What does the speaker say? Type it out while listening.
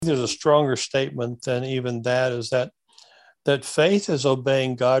There's a stronger statement than even that, is that faith is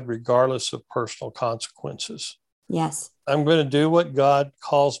obeying God regardless of personal consequences. Yes. I'm going to do what God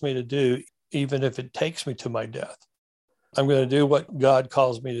calls me to do, even if it takes me to my death. I'm going to do what God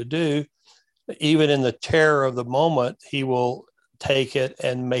calls me to do. Even in the terror of the moment, he will take it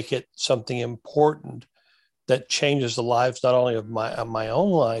and make it something important that changes the lives not only of my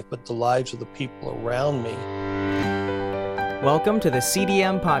own life, but the lives of the people around me. Welcome to the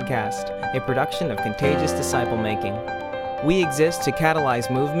CDM Podcast, a production of Contagious Disciple Making. We exist to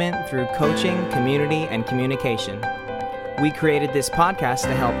catalyze movement through coaching, community, and communication. We created this podcast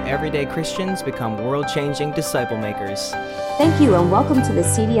to help everyday Christians become world-changing disciple makers. Thank you, and welcome to the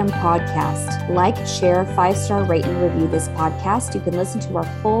CDM Podcast. Like, share, 5-star rate, and review this podcast. You can listen to our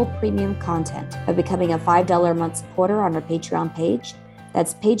full premium content by becoming a $5 a month supporter on our Patreon page.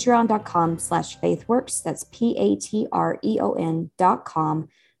 That's patreon.com/faithworks. That's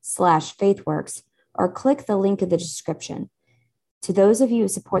patreon.com/faithworks, or click the link in the description. To those of you who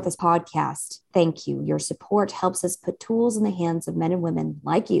support this podcast, thank you. Your support helps us put tools in the hands of men and women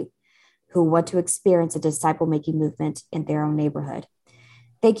like you who want to experience a disciple-making movement in their own neighborhood.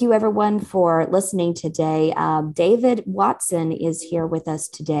 Thank you, everyone, for listening today. David Watson is here with us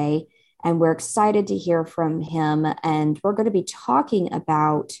today, and we're excited to hear from him. And we're going to be talking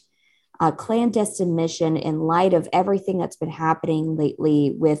about clandestine mission in light of everything that's been happening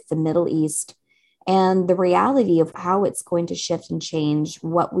lately with the Middle East and the reality of how it's going to shift and change,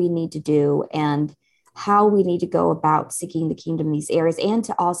 what we need to do, and how we need to go about seeking the kingdom in these areas, and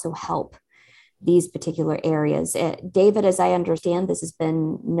to also help these particular areas. David, as I understand, this has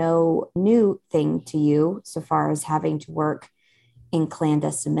been no new thing to you so far as having to work in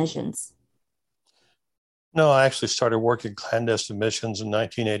clandestine missions. No, I actually started working clandestine missions in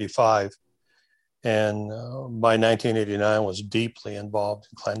 1985. And by 1989, I was deeply involved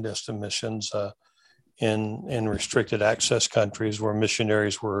in clandestine missions in restricted access countries where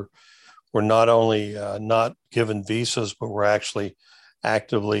missionaries were not only not given visas, but were actually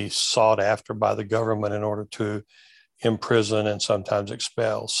actively sought after by the government in order to imprison and sometimes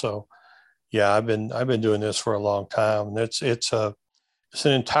expel. So, yeah, I've been doing this for a long time. And it's an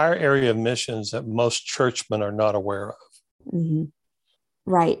entire area of missions that most churchmen are not aware of. Mm-hmm.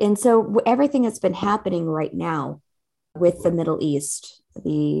 Right. And so everything that's been happening right now with the Middle East,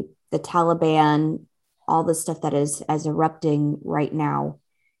 the Taliban, all the stuff that is erupting right now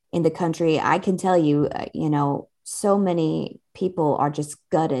in the country, I can tell you, so many people are just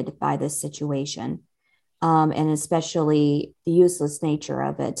gutted by this situation. And especially the useless nature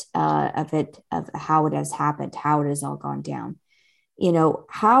of how it has happened, how it has all gone down.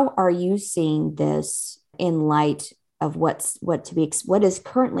 How are you seeing this in light of what is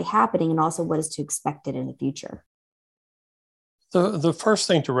currently happening, and also what is to expected in the future? The first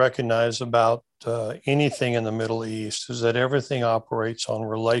thing to recognize about anything in the Middle East is that everything operates on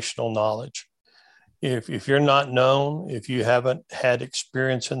relational knowledge. If you're not known, if you haven't had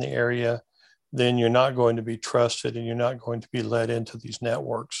experience in the area, then you're not going to be trusted and you're not going to be led into these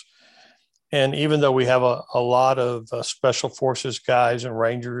networks. And even though we have a lot of special forces guys and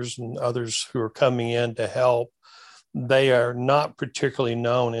rangers and others who are coming in to help, they are not particularly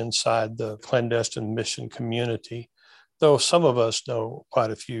known inside the clandestine mission community. Though some of us know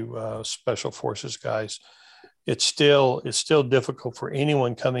quite a few special forces guys, it's still difficult for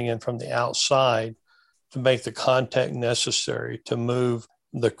anyone coming in from the outside to make the contact necessary to move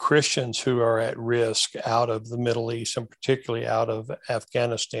the Christians who are at risk out of the Middle East, and particularly out of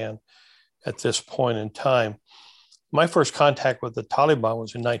Afghanistan at this point in time. My first contact with the Taliban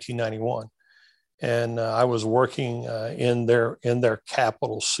was in 1991. And I was working in their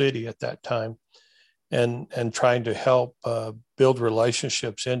capital city at that time, and trying to help build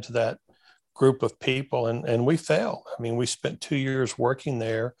relationships into that group of people. And we failed. I mean, we spent 2 years working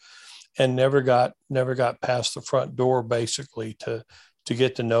there and never got past the front door, basically, to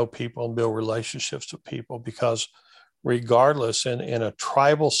get to know people and build relationships with people, because regardless, in a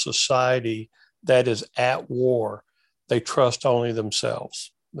tribal society that is at war, they trust only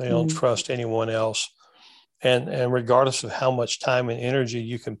themselves. They don't trust anyone else. And regardless of how much time and energy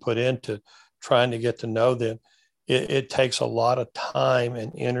you can put into trying to get to know them, it takes a lot of time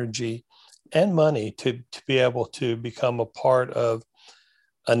and energy and money to be able to become a part of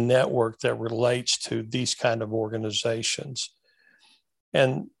a network that relates to these kind of organizations.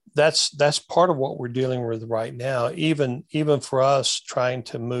 And that's part of what we're dealing with right now. Even for us trying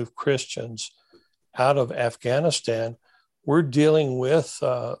to move Christians out of Afghanistan, we're dealing with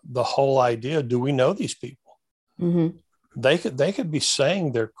the whole idea: do we know these people? Mm-hmm. They could be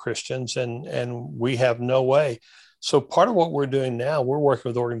saying they're Christians, and we have no way. So part of what we're doing now, we're working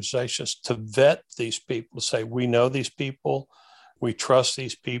with organizations to vet these people, to say, we know these people, we trust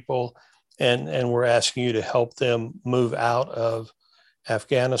these people, and we're asking you to help them move out of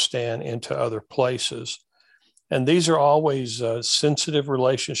Afghanistan into other places. And these are always sensitive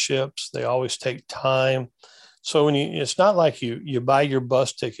relationships. They always take time. So it's not like you buy your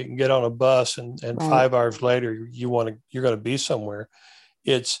bus ticket and get on a bus and Right. 5 hours later you're going to be somewhere.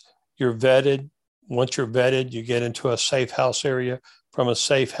 It's you're vetted. Once you're vetted, you get into a safe house area. From a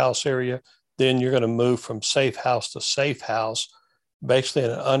safe house area, then you're going to move from safe house to safe house, basically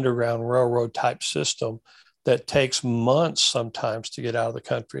in an underground railroad type system that takes months sometimes to get out of the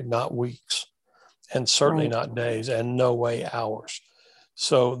country, not weeks, and certainly Right. not days, and no way hours.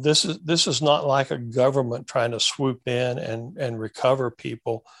 So this is not like a government trying to swoop in and recover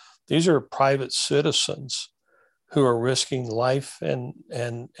people. These are private citizens who are risking life and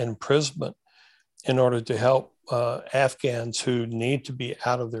imprisonment in order to help Afghans who need to be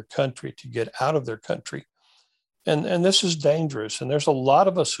out of their country to get out of their country. And this is dangerous. And there's a lot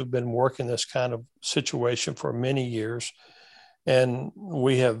of us who've been working this kind of situation for many years. And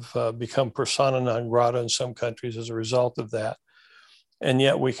we have become persona non grata in some countries as a result of that. And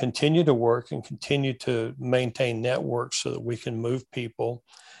yet we continue to work and continue to maintain networks so that we can move people.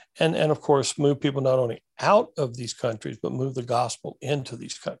 And of course, move people not only out of these countries, but move the gospel into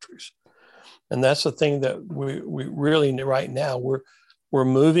these countries. And that's the thing that we really, right now, we're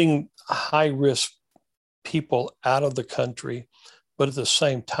moving high-risk people out of the country, but at the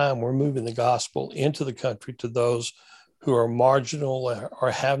same time, we're moving the gospel into the country to those who are marginal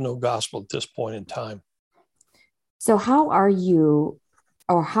or have no gospel at this point in time. So how are you,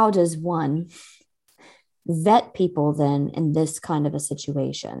 or how does one vet people then in this kind of a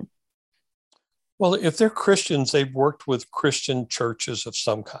situation? Well, if they're Christians, they've worked with Christian churches of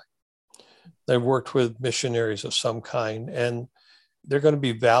some kind. They've worked with missionaries of some kind, and they're going to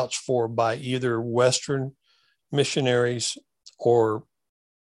be vouched for by either Western missionaries or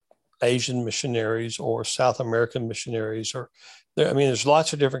Asian missionaries or South American missionaries. There's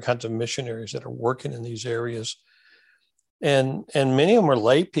lots of different kinds of missionaries that are working in these areas. And many of them are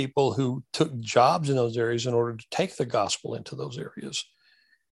lay people who took jobs in those areas in order to take the gospel into those areas.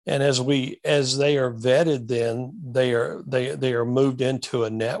 And as they are vetted, then they are moved into a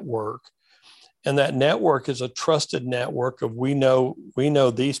network. And that network is a trusted network of we know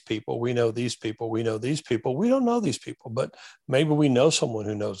these people, we know these people, we know these people. We don't know these people, but maybe we know someone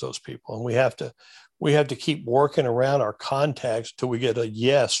who knows those people. And we have to keep working around our contacts till we get a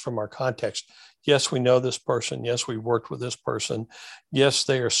yes from our contacts. Yes, we know this person. Yes, we worked with this person. Yes,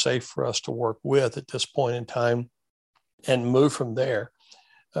 they are safe for us to work with at this point in time, and move from there.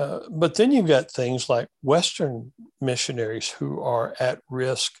 But then you've got things like Western missionaries who are at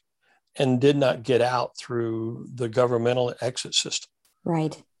risk and did not get out through the governmental exit system.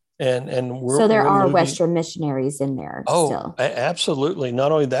 Right. And so there are Western missionaries in there still. Absolutely.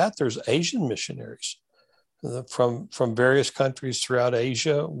 Not only that, there's Asian missionaries from various countries throughout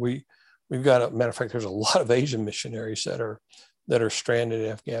Asia. We've got, a matter of fact, there's a lot of Asian missionaries that are stranded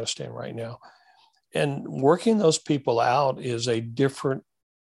in Afghanistan right now. And working those people out is a different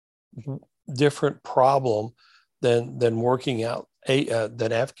problem than working out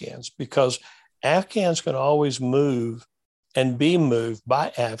than Afghans, because Afghans can always move and be moved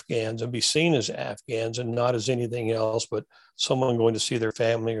by Afghans and be seen as Afghans and not as anything else but someone going to see their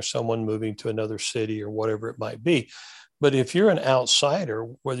family or someone moving to another city or whatever it might be. But if you're an outsider,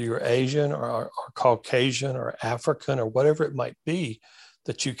 whether you're Asian or Caucasian or African or whatever it might be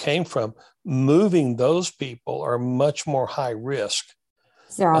that you came from, moving those people are much more high risk.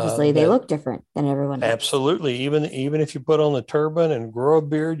 So obviously they look different than everyone else. Absolutely. Even if you put on the turban and grow a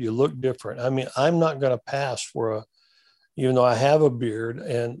beard, you look different. I mean, I'm not going to pass for even though I have a beard,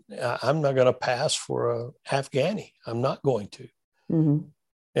 and I'm not going to pass for a Afghani. I'm not going to. Mm-hmm.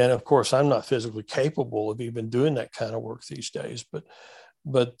 And of course, I'm not physically capable of even doing that kind of work these days. But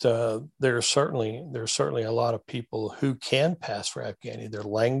there's certainly a lot of people who can pass for Afghani. Their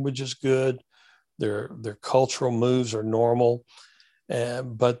language is good. Their cultural moves are normal.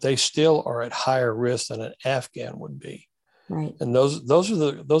 But they still are at higher risk than an Afghan would be. Right. And those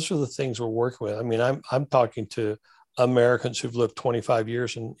are the things we're working with. I mean, I'm talking to Americans who've lived 25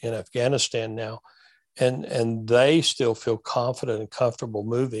 years in Afghanistan now, and they still feel confident and comfortable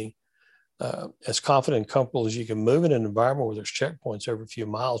moving, as confident and comfortable as you can move in an environment where there's checkpoints every few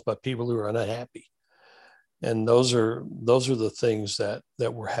miles by people who are unhappy. And those are the things that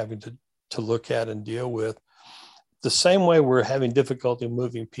we're having to look at and deal with. The same way we're having difficulty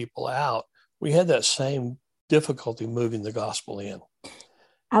moving people out, we had that same difficulty moving the gospel in.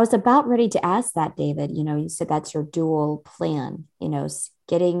 I was about ready to ask that, David. You said that's your dual plan,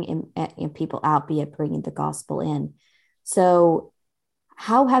 getting people out, be it bringing the gospel in. So,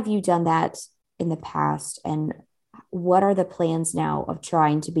 how have you done that in the past? And what are the plans now of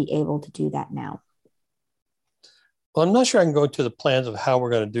trying to be able to do that now? Well, I'm not sure I can go into the plans of how we're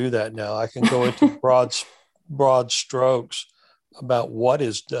going to do that now. I can go into broad strokes about what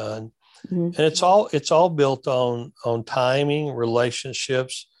is done. Mm-hmm. And it's all built on timing,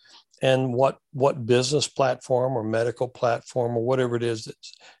 relationships, and what business platform or medical platform or whatever it is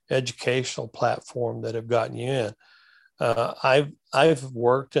that's educational platform that have gotten you in. I've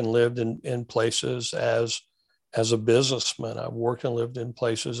worked and lived in places as a businessman. I've worked and lived in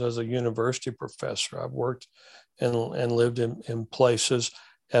places as a university professor. I've worked and lived in places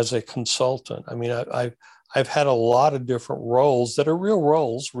as a consultant. I mean, I've had a lot of different roles that are real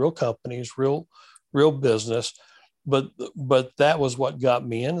roles, real companies, real business. But that was what got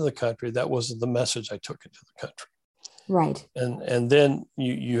me into the country. That was the message I took into the country. Right. And then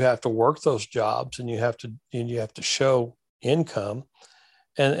you have to work those jobs, and you have to show income,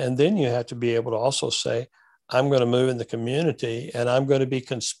 and then you have to be able to also say, I'm going to move in the community, and I'm going to be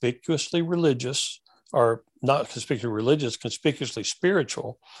conspicuously religious, or not conspicuously religious, conspicuously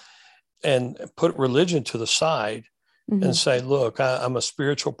spiritual, and put religion to the side. Mm-hmm. And say, look, I'm a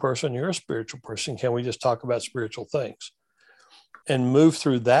spiritual person. You're a spiritual person. Can we just talk about spiritual things? And move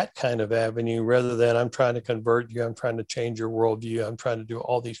through that kind of avenue rather than I'm trying to convert you. I'm trying to change your worldview. I'm trying to do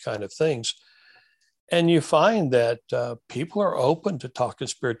all these kind of things. And you find that people are open to talking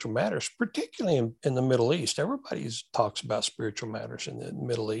spiritual matters, particularly in the Middle East. Everybody talks about spiritual matters in the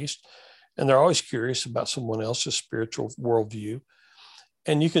Middle East. And they're always curious about someone else's spiritual worldview.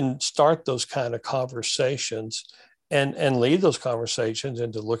 And you can start those kind of conversations and lead those conversations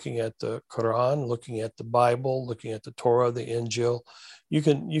into looking at the Quran, looking at the Bible, looking at the Torah, the Injil. You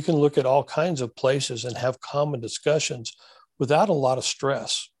can look at all kinds of places and have common discussions without a lot of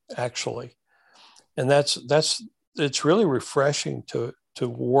stress, actually. And it's really refreshing to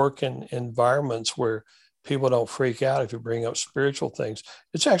work in environments where people don't freak out if you bring up spiritual things.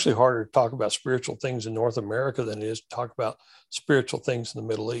 It's actually harder to talk about spiritual things in North America than it is to talk about spiritual things in the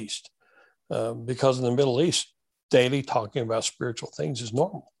Middle East, because in the Middle East, daily talking about spiritual things is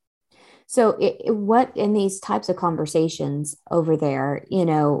normal. So what in these types of conversations over there,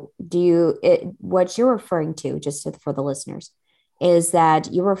 what you're referring to, for the listeners, is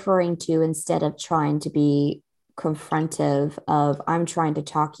that you're referring to, instead of trying to be confrontive of, I'm trying to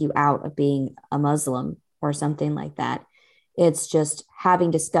talk you out of being a Muslim or something like that. It's just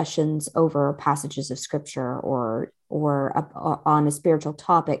having discussions over passages of scripture or on a spiritual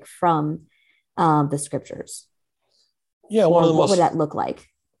topic from the scriptures. Yeah, what would that look like?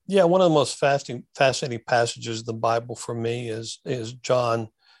 Yeah, one of the most fascinating passages of the Bible for me is John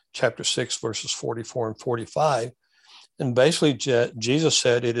chapter 6, verses 44 and 45. And basically, Jesus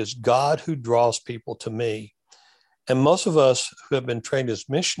said, it is God who draws people to me. And most of us who have been trained as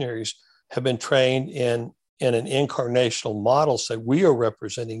missionaries have been trained in an incarnational model, say we are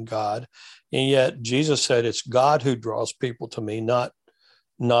representing God. And yet Jesus said, it's God who draws people to me, not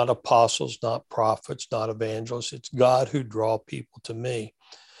apostles, not prophets, not evangelists. It's God who draw people to me.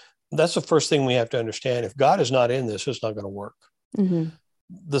 That's the first thing we have to understand. If God is not in this, it's not going to work. Mm-hmm.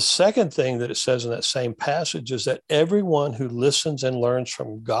 The second thing that it says in that same passage is that everyone who listens and learns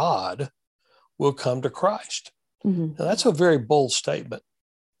from God will come to Christ. Mm-hmm. Now, that's a very bold statement.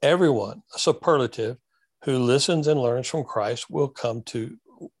 Everyone, a superlative, who listens and learns from Christ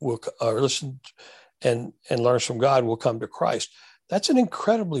listen and learns from God will come to Christ. That's an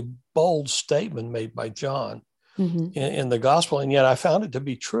incredibly bold statement made by John in the gospel. And yet I found it to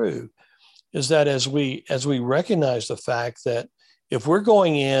be true, is that as we recognize the fact that if we're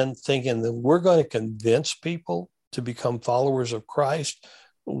going in thinking that we're going to convince people to become followers of Christ,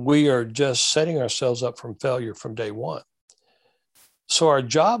 we are just setting ourselves up for failure from day one. So our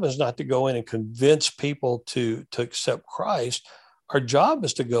job is not to go in and convince people to accept Christ. Our job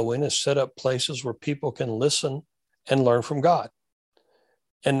is to go in and set up places where people can listen and learn from God.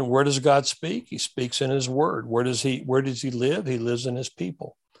 And where does God speak? He speaks in his word. Where does he live? He lives in his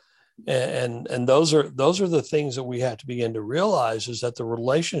people. And those are the things that we have to begin to realize, is that the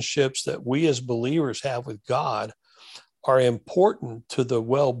relationships that we as believers have with God are important to the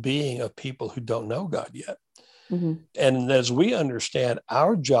well-being of people who don't know God yet. Mm-hmm. And as we understand,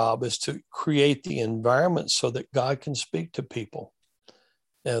 our job is to create the environment so that God can speak to people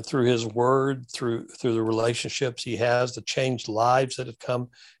through his word, through the relationships he has, the changed lives that have come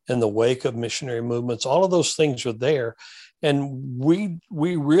in the wake of missionary movements. All of those things are there. And we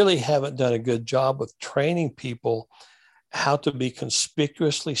really haven't done a good job of training people how to be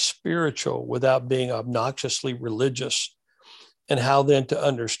conspicuously spiritual without being obnoxiously religious, and how then to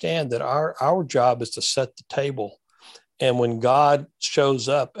understand that our job is to set the table. And when God shows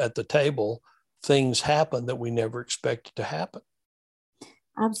up at the table, things happen that we never expected to happen.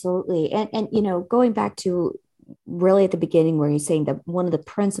 Absolutely. And going back to really at the beginning where you're saying that one of the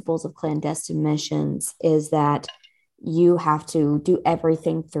principles of clandestine missions is that you have to do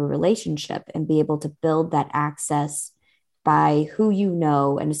everything through relationship and be able to build that access by who you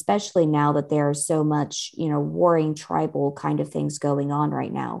know, and especially now that there's so much, warring tribal kind of things going on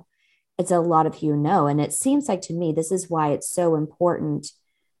right now. It's a lot of who you know. And it seems like to me, this is why it's so important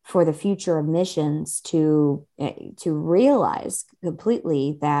for the future of missions to realize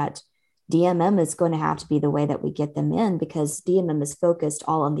completely that DMM is going to have to be the way that we get them in, because DMM is focused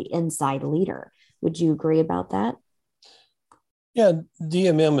all on the inside leader. Would you agree about that? Yeah,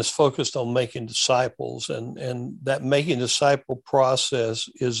 DMM is focused on making disciples, and that making disciple process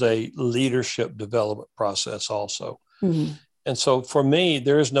is a leadership development process also. Mm-hmm. And so for me,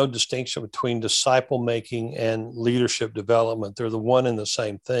 there is no distinction between disciple making and leadership development. They're the one and the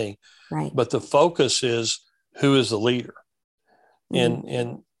same thing. Right. But the focus is who is the leader.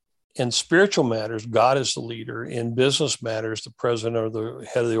 Mm-hmm. In spiritual matters, God is the leader. In business matters, the president or the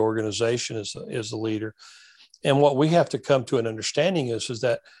head of the organization is the leader. And what we have to come to an understanding is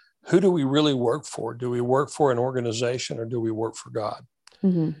that who do we really work for? Do we work for an organization or do we work for God?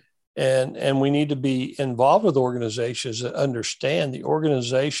 Mm-hmm. And we need to be involved with organizations that understand the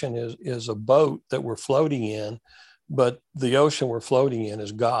organization is a boat that we're floating in, but the ocean we're floating in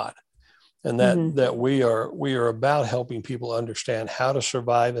is God. And that we are about helping people understand how to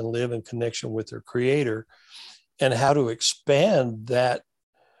survive and live in connection with their Creator, and how to expand that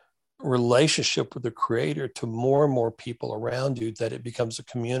relationship with the Creator to more and more people around you, that it becomes a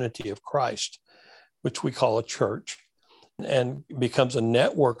community of Christ, which we call a church, and becomes a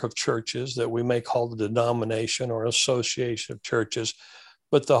network of churches that we may call the denomination or association of churches.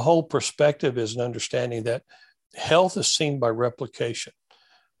 But the whole perspective is an understanding that health is seen by replication.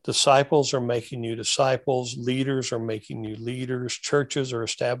 Disciples are making new disciples, leaders are making new leaders, churches are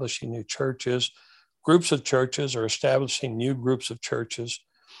establishing new churches, groups of churches are establishing new groups of churches,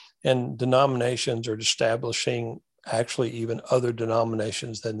 and denominations are establishing actually even other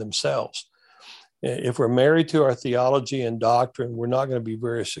denominations than themselves. If we're married to our theology and doctrine, we're not going to be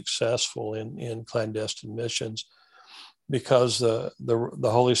very successful in clandestine missions, because the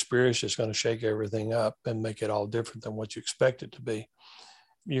Holy Spirit is just going to shake everything up and make it all different than what you expect it to be.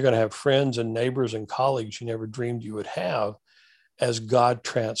 You're going to have friends and neighbors and colleagues you never dreamed you would have as God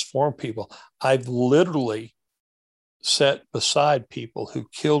transformed people. I've literally sat beside people who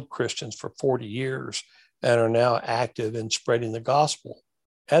killed Christians for 40 years and are now active in spreading the gospel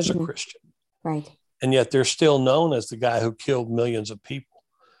as a Christian. Right. And yet they're still known as the guy who killed millions of people.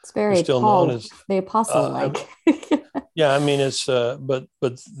 It's very still known as the apostle like. Yeah, I mean, it's but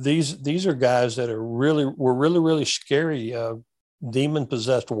these are guys that were really scary demon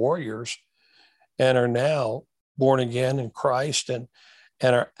possessed warriors, and are now born again in Christ, and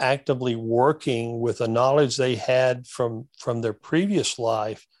are actively working with the knowledge they had from their previous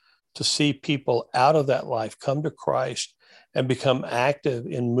life to see people out of that life come to Christ and become active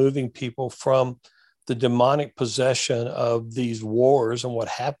in moving people from the demonic possession of these wars and what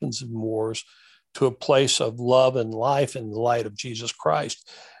happens in wars to a place of love and life in the light of Jesus Christ.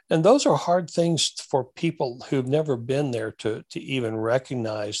 And those are hard things for people who've never been there to even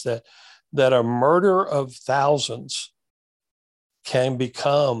recognize that a murder of thousands can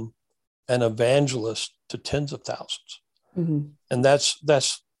become an evangelist to tens of thousands. Mm-hmm. And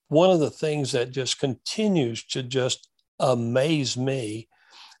that's one of the things that just continues to just amaze me,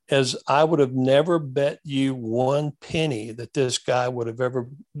 as I would have never bet you one penny that this guy would have ever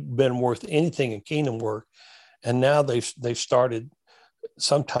been worth anything in kingdom work. And now they've started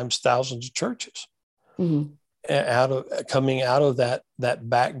sometimes thousands of churches, mm-hmm. coming out of that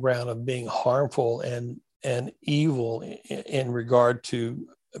background of being harmful and evil in regard to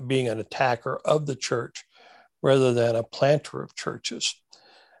being an attacker of the church rather than a planter of churches.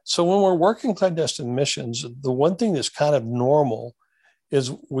 So when we're working clandestine missions, the one thing that's kind of normal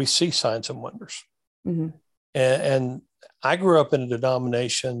is we see signs and wonders. Mm-hmm. And I grew up in a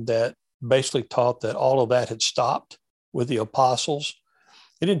denomination that basically taught that all of that had stopped with the apostles.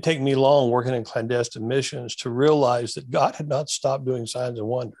 It didn't take me long working in clandestine missions to realize that God had not stopped doing signs and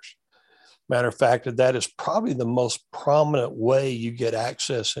wonders. Matter of fact, that is probably the most prominent way you get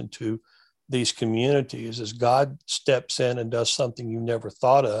access into these communities, is God steps in and does something you never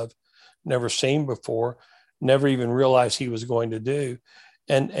thought of, never seen before, never even realized he was going to do.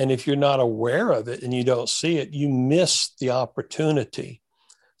 And if you're not aware of it and you don't see it, you miss the opportunity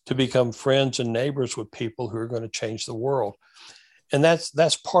to become friends and neighbors with people who are going to change the world. And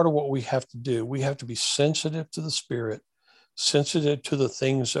that's part of what we have to do. We have to be sensitive to the Spirit, sensitive to the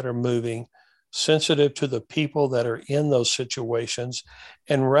things that are moving, sensitive to the people that are in those situations,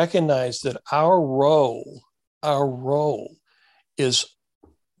 and recognize that our role is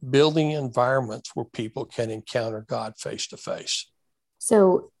building environments where people can encounter God face to face.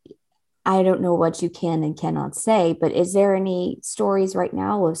 So I don't know what you can and cannot say, but is there any stories right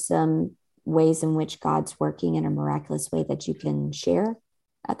now of some ways in which God's working in a miraculous way that you can share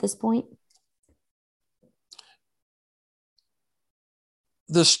at this point?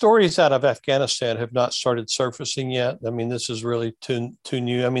 The stories out of Afghanistan have not started surfacing yet. I mean, this is really too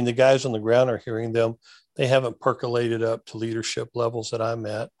new. I mean, the guys on the ground are hearing them. They haven't percolated up to leadership levels that I'm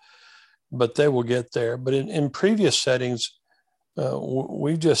at, but they will get there. But in previous settings,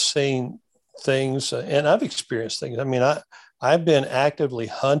 we've just seen things, and I've experienced things. I mean, I've been actively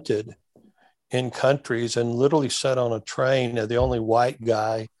hunted in countries and literally sat on a train as the only white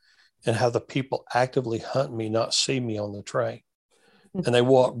guy, and have the people actively hunt me, not see me on the train. And they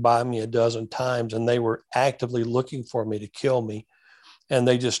walked by me a dozen times, and they were actively looking for me to kill me. And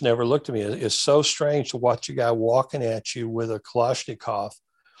they just never looked at me. It's so strange to watch a guy walking at you with a Kalashnikov,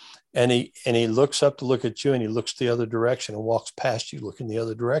 and he looks up to look at you, and he looks the other direction and walks past you looking the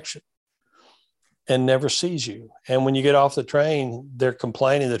other direction and never sees you. And when you get off the train, they're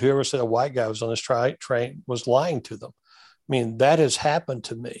complaining that whoever said a white guy was on this train was lying to them. I mean, that has happened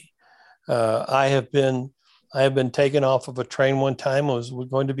to me. I have been taken off of a train one time. I was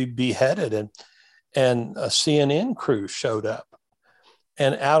going to be beheaded, and a CNN crew showed up.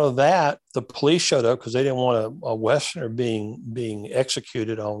 And out of that, the police showed up because they didn't want a Westerner being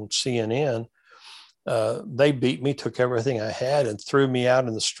executed on CNN. They beat me, took everything I had, and threw me out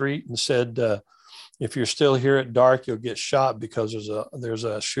in the street and said, if you're still here at dark, you'll get shot because there's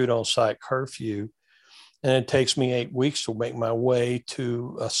a shoot on sight curfew. And it takes me 8 weeks to make my way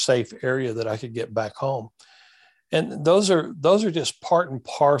to a safe area that I could get back home. And those are just part and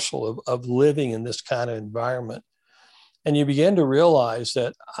parcel of living in this kind of environment. And you begin to realize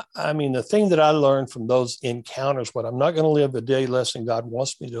that, I mean, the thing that I learned from those encounters, I'm not going to live a day less than God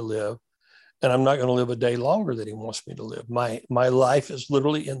wants me to live, and I'm not going to live a day longer than he wants me to live. My life is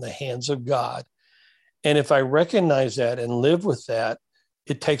literally in the hands of God. And if I recognize that and live with that,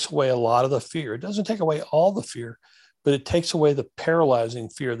 it takes away a lot of the fear. It doesn't take away all the fear, but it takes away the paralyzing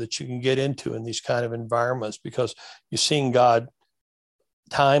fear that you can get into in these kind of environments, because you're seeing God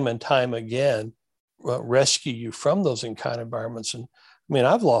time and time again rescue you from those kind of environments. And I mean,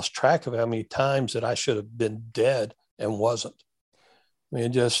 I've lost track of how many times that I should have been dead and wasn't. I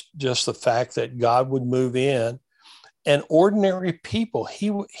mean, just the fact that God would move in, and ordinary people,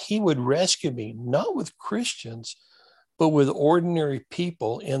 he would rescue me, not with Christians, but with ordinary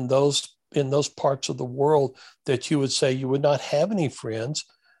people in those parts of the world that you would say you would not have any friends.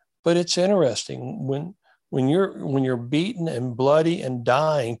 But it's interesting, when you're beaten and bloody and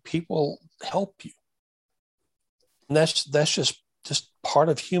dying, people help you. And that's just part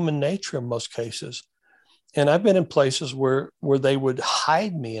of human nature in most cases. And I've been in places where they would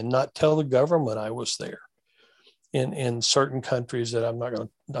hide me and not tell the government I was there. In certain countries that I'm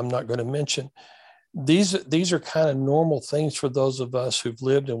not going to mention. These are kind of normal things for those of us who've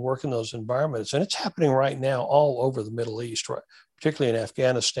lived and worked in those environments. And it's happening right now all over the Middle East, right? Particularly in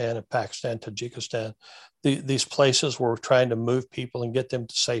Afghanistan and Pakistan, Tajikistan, these places where we're trying to move people and get them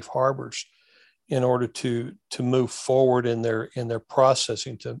to safe harbors in order to move forward in their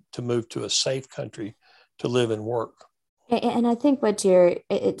processing to move to a safe country to live and work. And I think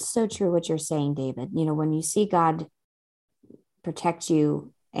it's so true what you're saying, David. You know, when you see God protect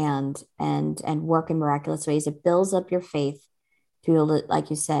you and work in miraculous ways, it builds up your faith to be able to, like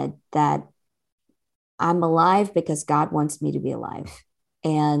you said, that I'm alive because God wants me to be alive.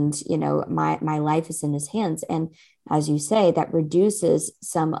 And, you know, my life is in his hands. And as you say, that reduces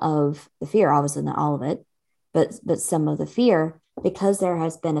some of the fear, obviously not all of it, but some of the fear, because there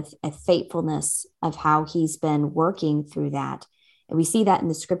has been a faithfulness of how he's been working through that. And we see that in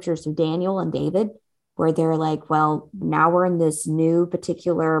the scriptures of Daniel and David, where they're like, well, now we're in this new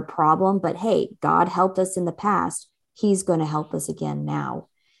particular problem, but hey, God helped us in the past. He's going to help us again now.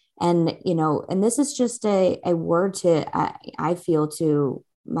 And, you know, and this is just a word to, I feel, to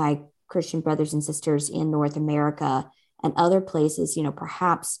my Christian brothers and sisters in North America and other places. You know,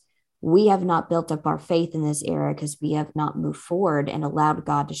 perhaps we have not built up our faith in this era because we have not moved forward and allowed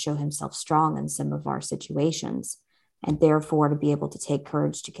God to show himself strong in some of our situations, and therefore to be able to take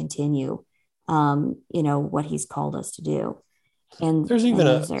courage to continue, you know, what he's called us to do. in those I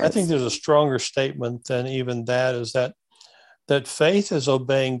think areas. there's a stronger statement than even that, is that faith is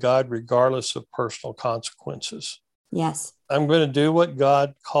obeying God regardless of personal consequences. Yes. I'm going to do what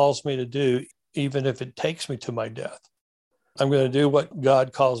God calls me to do, even if it takes me to my death. I'm going to do what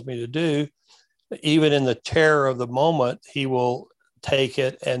God calls me to do. Even in the terror of the moment, he will take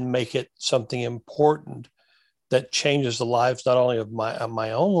it and make it something important that changes the lives, not only of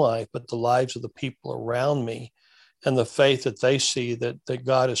my own life, but the lives of the people around me, and the faith that they see that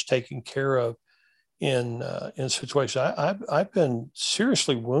God is taking care of in situations. I've been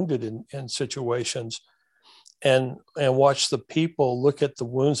seriously wounded in situations, and watch the people look at the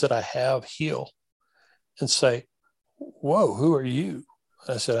wounds that I have heal and say, "Whoa, who are you?"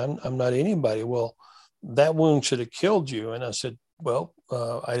 I said, I'm not anybody. Well, that wound should have killed you. And I said, well,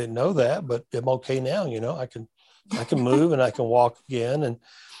 I didn't know that, but I'm okay now. I can move and I can walk again.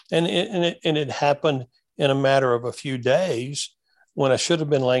 And it happened in a matter of a few days, when I should have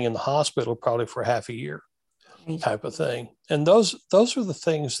been laying in the hospital probably for half a year, Right. type of thing. And those are the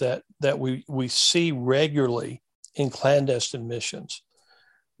things that we see regularly in clandestine missions,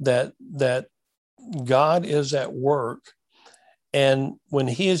 that God is at work. And when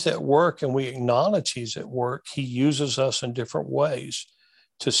he is at work and we acknowledge he's at work, he uses us in different ways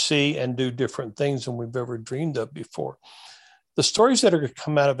to see and do different things than we've ever dreamed of before. The stories that are going to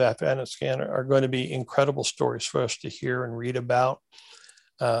come out of Afghanistan are going to be incredible stories for us to hear and read about.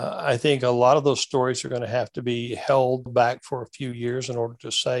 I think a lot of those stories are going to have to be held back for a few years in order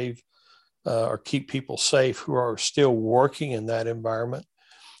to save or keep people safe who are still working in that environment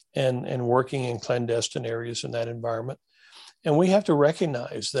and working in clandestine areas in that environment. And we have to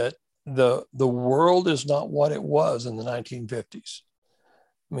recognize that the world is not what it was in the 1950s.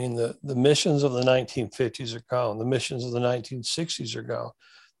 I mean, the missions of the 1950s are gone. The missions of the 1960s are gone.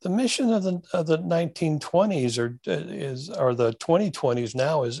 The mission of the 1920s or the 2020s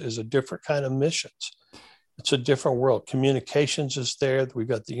now is a different kind of missions. It's a different world. Communications is there. We've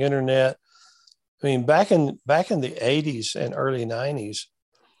got the internet. I mean, back in the 80s and early 90s,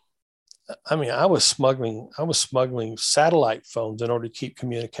 I mean, I was smuggling satellite phones in order to keep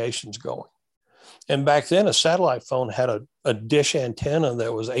communications going. And back then, a satellite phone had a dish antenna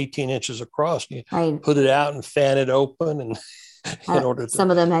that was 18 inches across. You Right. put it out and fan it open, and in order to, some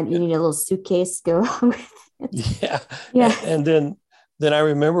of them had, you need a little suitcase to go along with it. yeah. Yeah. And then I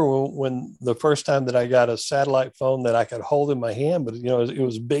remember when the first time that I got a satellite phone that I could hold in my hand, but it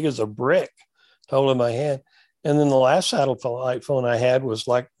was big as a brick to hold in my hand. And then the last satellite phone I had was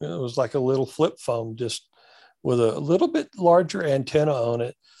like a little flip phone, just with a little bit larger antenna on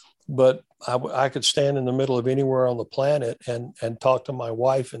it. But I could stand in the middle of anywhere on the planet and talk to my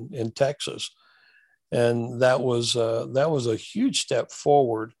wife in Texas, and that was a huge step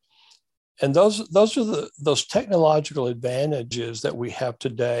forward. And those are those technological advantages that we have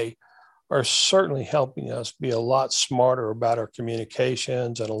today are certainly helping us be a lot smarter about our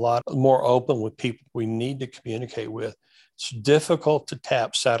communications and a lot more open with people we need to communicate with. It's difficult to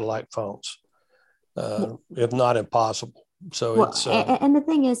tap satellite phones, if not impossible. So Well, it's and the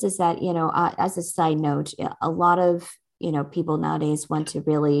thing is that, as a side note, a lot of, people nowadays want to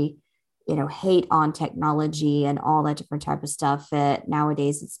really, hate on technology and all that different type of stuff that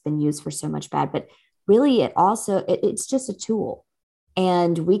nowadays it's been used for so much bad, but really it's just a tool.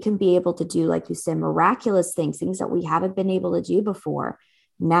 And we can be able to do, like you said, miraculous things that we haven't been able to do before,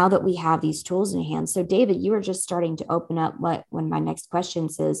 now that we have these tools in hand. So David, you were just starting to open up when my next question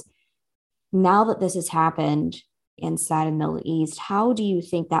says, now that this has happened inside of the Middle East, how do you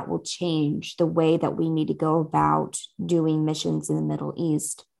think that will change the way that we need to go about doing missions in the Middle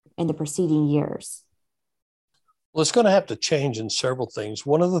East in the preceding years? Well, it's going to have to change in several things.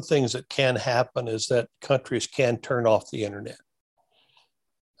 One of the things that can happen is that countries can turn off the internet.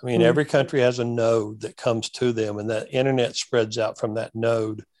 I mean, every country has a node that comes to them, and that internet spreads out from that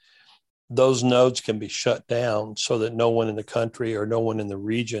node. Those nodes can be shut down so that no one in the country or no one in the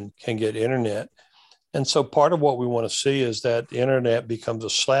region can get internet. And so part of what we want to see is that the internet becomes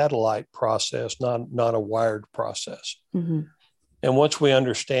a satellite process, not a wired process. Mm-hmm. And once we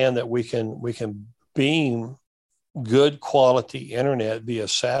understand that we can beam good quality internet via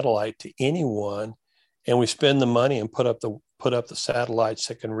satellite to anyone, and we spend the money and put up the satellites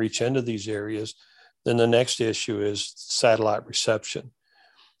that can reach into these areas, then the next issue is satellite reception.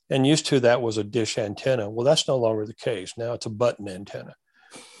 And used to that was a dish antenna. Well, that's no longer the case. Now it's a button antenna.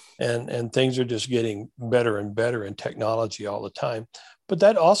 And things are just getting better and better in technology all the time. But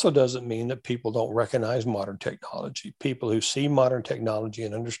that also doesn't mean that people don't recognize modern technology. People who see modern technology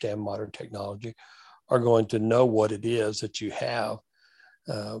and understand modern technology are going to know what it is that you have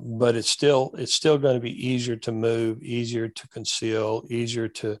But it's still going to be easier to move, easier to conceal, easier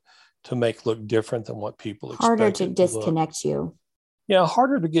to make look different than what people expect. Harder to disconnect you. Yeah,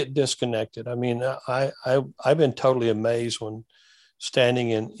 harder to get disconnected. I mean, I've been totally amazed when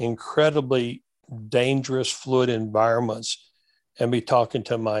standing in incredibly dangerous, fluid environments and be talking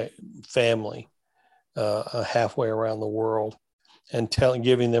to my family halfway around the world and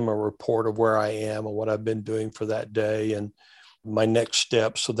giving them a report of where I am and what I've been doing for that day and my next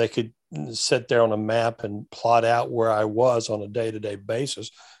steps, so they could sit there on a map and plot out where I was on a day-to-day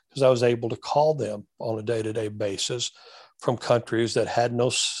basis, because I was able to call them on a day-to-day basis from countries that had no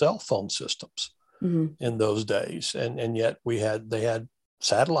cell phone systems in those days. And yet they had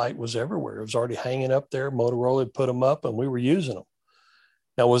satellite was everywhere. It was already hanging up there. Motorola had put them up and we were using them.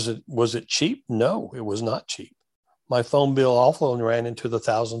 Now, was it cheap? No, it was not cheap. My phone bill also ran into the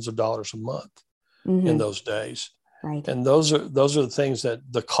thousands of dollars a month in those days. Right. And those are the things that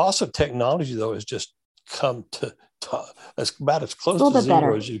the cost of technology, though, has just come to that's about as close to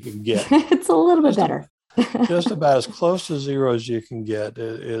zero as you can get. It's a little bit better. Just about as close to zero as you can get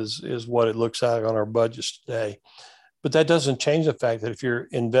is what it looks like on our budgets today. But that doesn't change the fact that if you're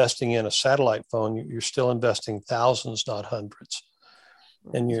investing in a satellite phone, you're still investing thousands, not hundreds.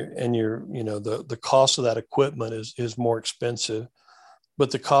 And the cost of that equipment is more expensive, but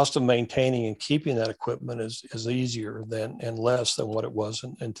the cost of maintaining and keeping that equipment is easier and less than what it was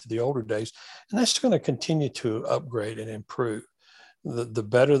into the older days. And that's going to continue to upgrade and improve. The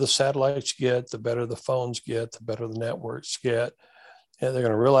better the satellites get, the better the phones get, the better the networks get. And they're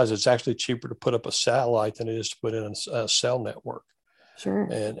going to realize it's actually cheaper to put up a satellite than it is to put in a cell network. Sure.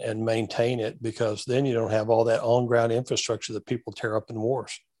 And maintain it, because then you don't have all that on-ground infrastructure that people tear up in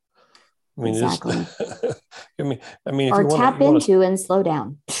wars. I mean, exactly. I mean, or tap into and slow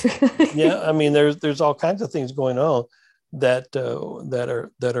down. Yeah, I mean, there's all kinds of things going on that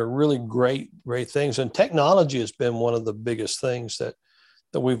are really great things, and technology has been one of the biggest things that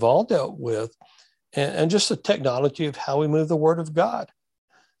we've all dealt with, and just the technology of how we move the Word of God.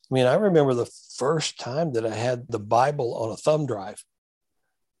 I mean, I remember the first time that I had the Bible on a thumb drive,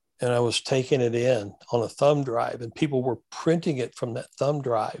 and I was taking it in on a thumb drive, and people were printing it from that thumb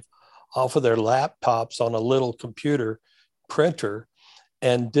drive off of their laptops on a little computer printer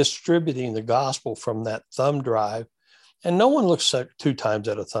and distributing the gospel from that thumb drive. And no one looks 2 times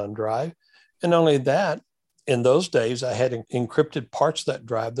at a thumb drive. And not only that, in those days, I had encrypted parts of that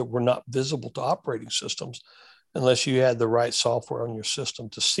drive that were not visible to operating systems unless you had the right software on your system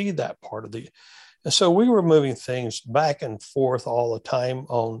to see that part of and so we were moving things back and forth all the time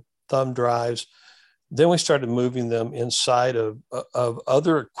on thumb drives. Then we started moving them inside of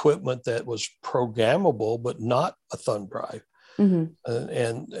other equipment that was programmable, but not a thumb drive.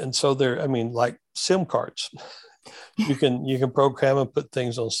 And so like SIM cards, you can program and put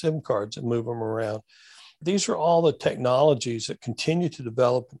things on SIM cards and move them around. These are all the technologies that continue to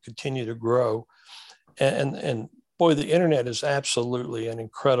develop and continue to grow. And boy, the internet is absolutely an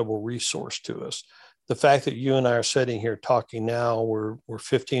incredible resource to us. The fact that you and I are sitting here talking now, we're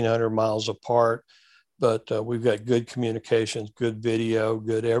 1,500 miles apart, but we've got good communications, good video,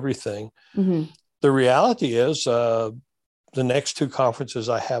 good everything. The reality is the next 2 conferences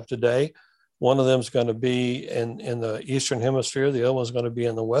I have today, one of them is going to be in the Eastern Hemisphere. The other one's going to be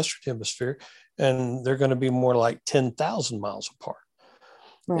in the Western Hemisphere, and they're going to be more like 10,000 miles apart.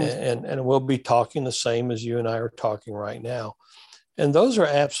 Right. And we'll be talking the same as you and I are talking right now. And those are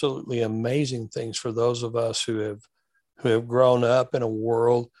absolutely amazing things for those of us who have grown up in a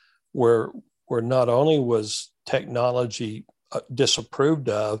world where not only was technology disapproved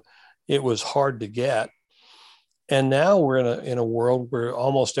of, it was hard to get. And now we're in a world where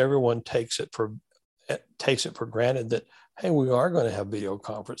almost everyone takes it for granted that, hey, we are going to have video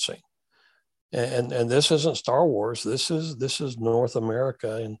conferencing. And this isn't Star Wars. This is North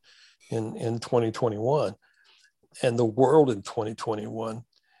America in 2021 and the world in 2021.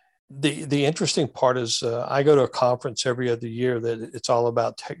 The interesting part is I go to a conference every other year that it's all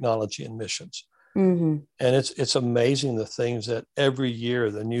about technology and missions. And it's amazing the things that every year,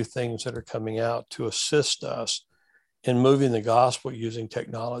 the new things that are coming out to assist us in moving the gospel using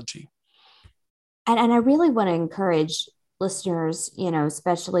technology. And I really want to encourage listeners,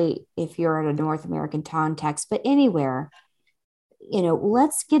 especially if you're in a North American context, but anywhere,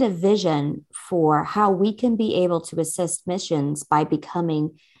 let's get a vision for how we can be able to assist missions by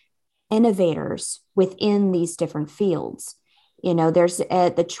becoming innovators within these different fields. There's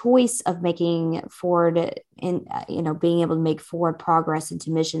the choice of making forward and, being able to make forward progress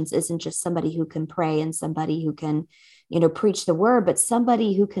into missions isn't just somebody who can pray and somebody who can, preach the word, but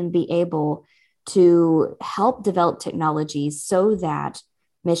somebody who can be able to help develop technologies so that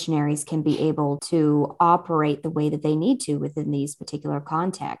missionaries can be able to operate the way that they need to within these particular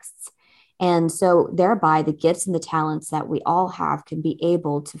contexts. And so thereby the gifts and the talents that we all have can be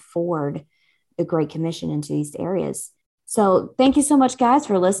able to forward the Great Commission into these areas. So thank you so much, guys,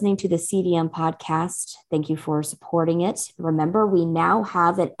 for listening to the CDM podcast. Thank you for supporting it. Remember, we now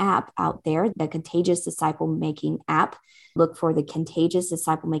have an app out there, the Contagious Disciple Making app. Look for the Contagious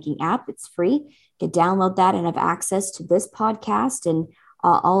Disciple Making app. It's free. You can download that and have access to this podcast and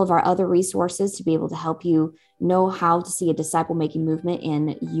all of our other resources to be able to help you know how to see a disciple-making movement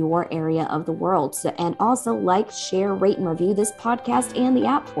in your area of the world. So, and also like, share, rate, and review this podcast and the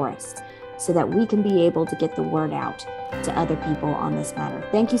app for us so that we can be able to get the word out to other people on this matter.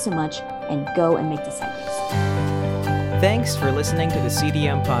 Thank you so much, and go and make disciples. Thanks for listening to the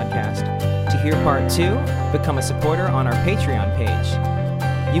CDM podcast. To hear part 2, become a supporter on our Patreon page.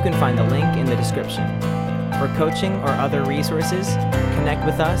 You can find the link in the description. For coaching or other resources, connect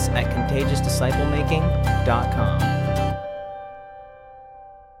with us at contagiousdisciplemaking.com.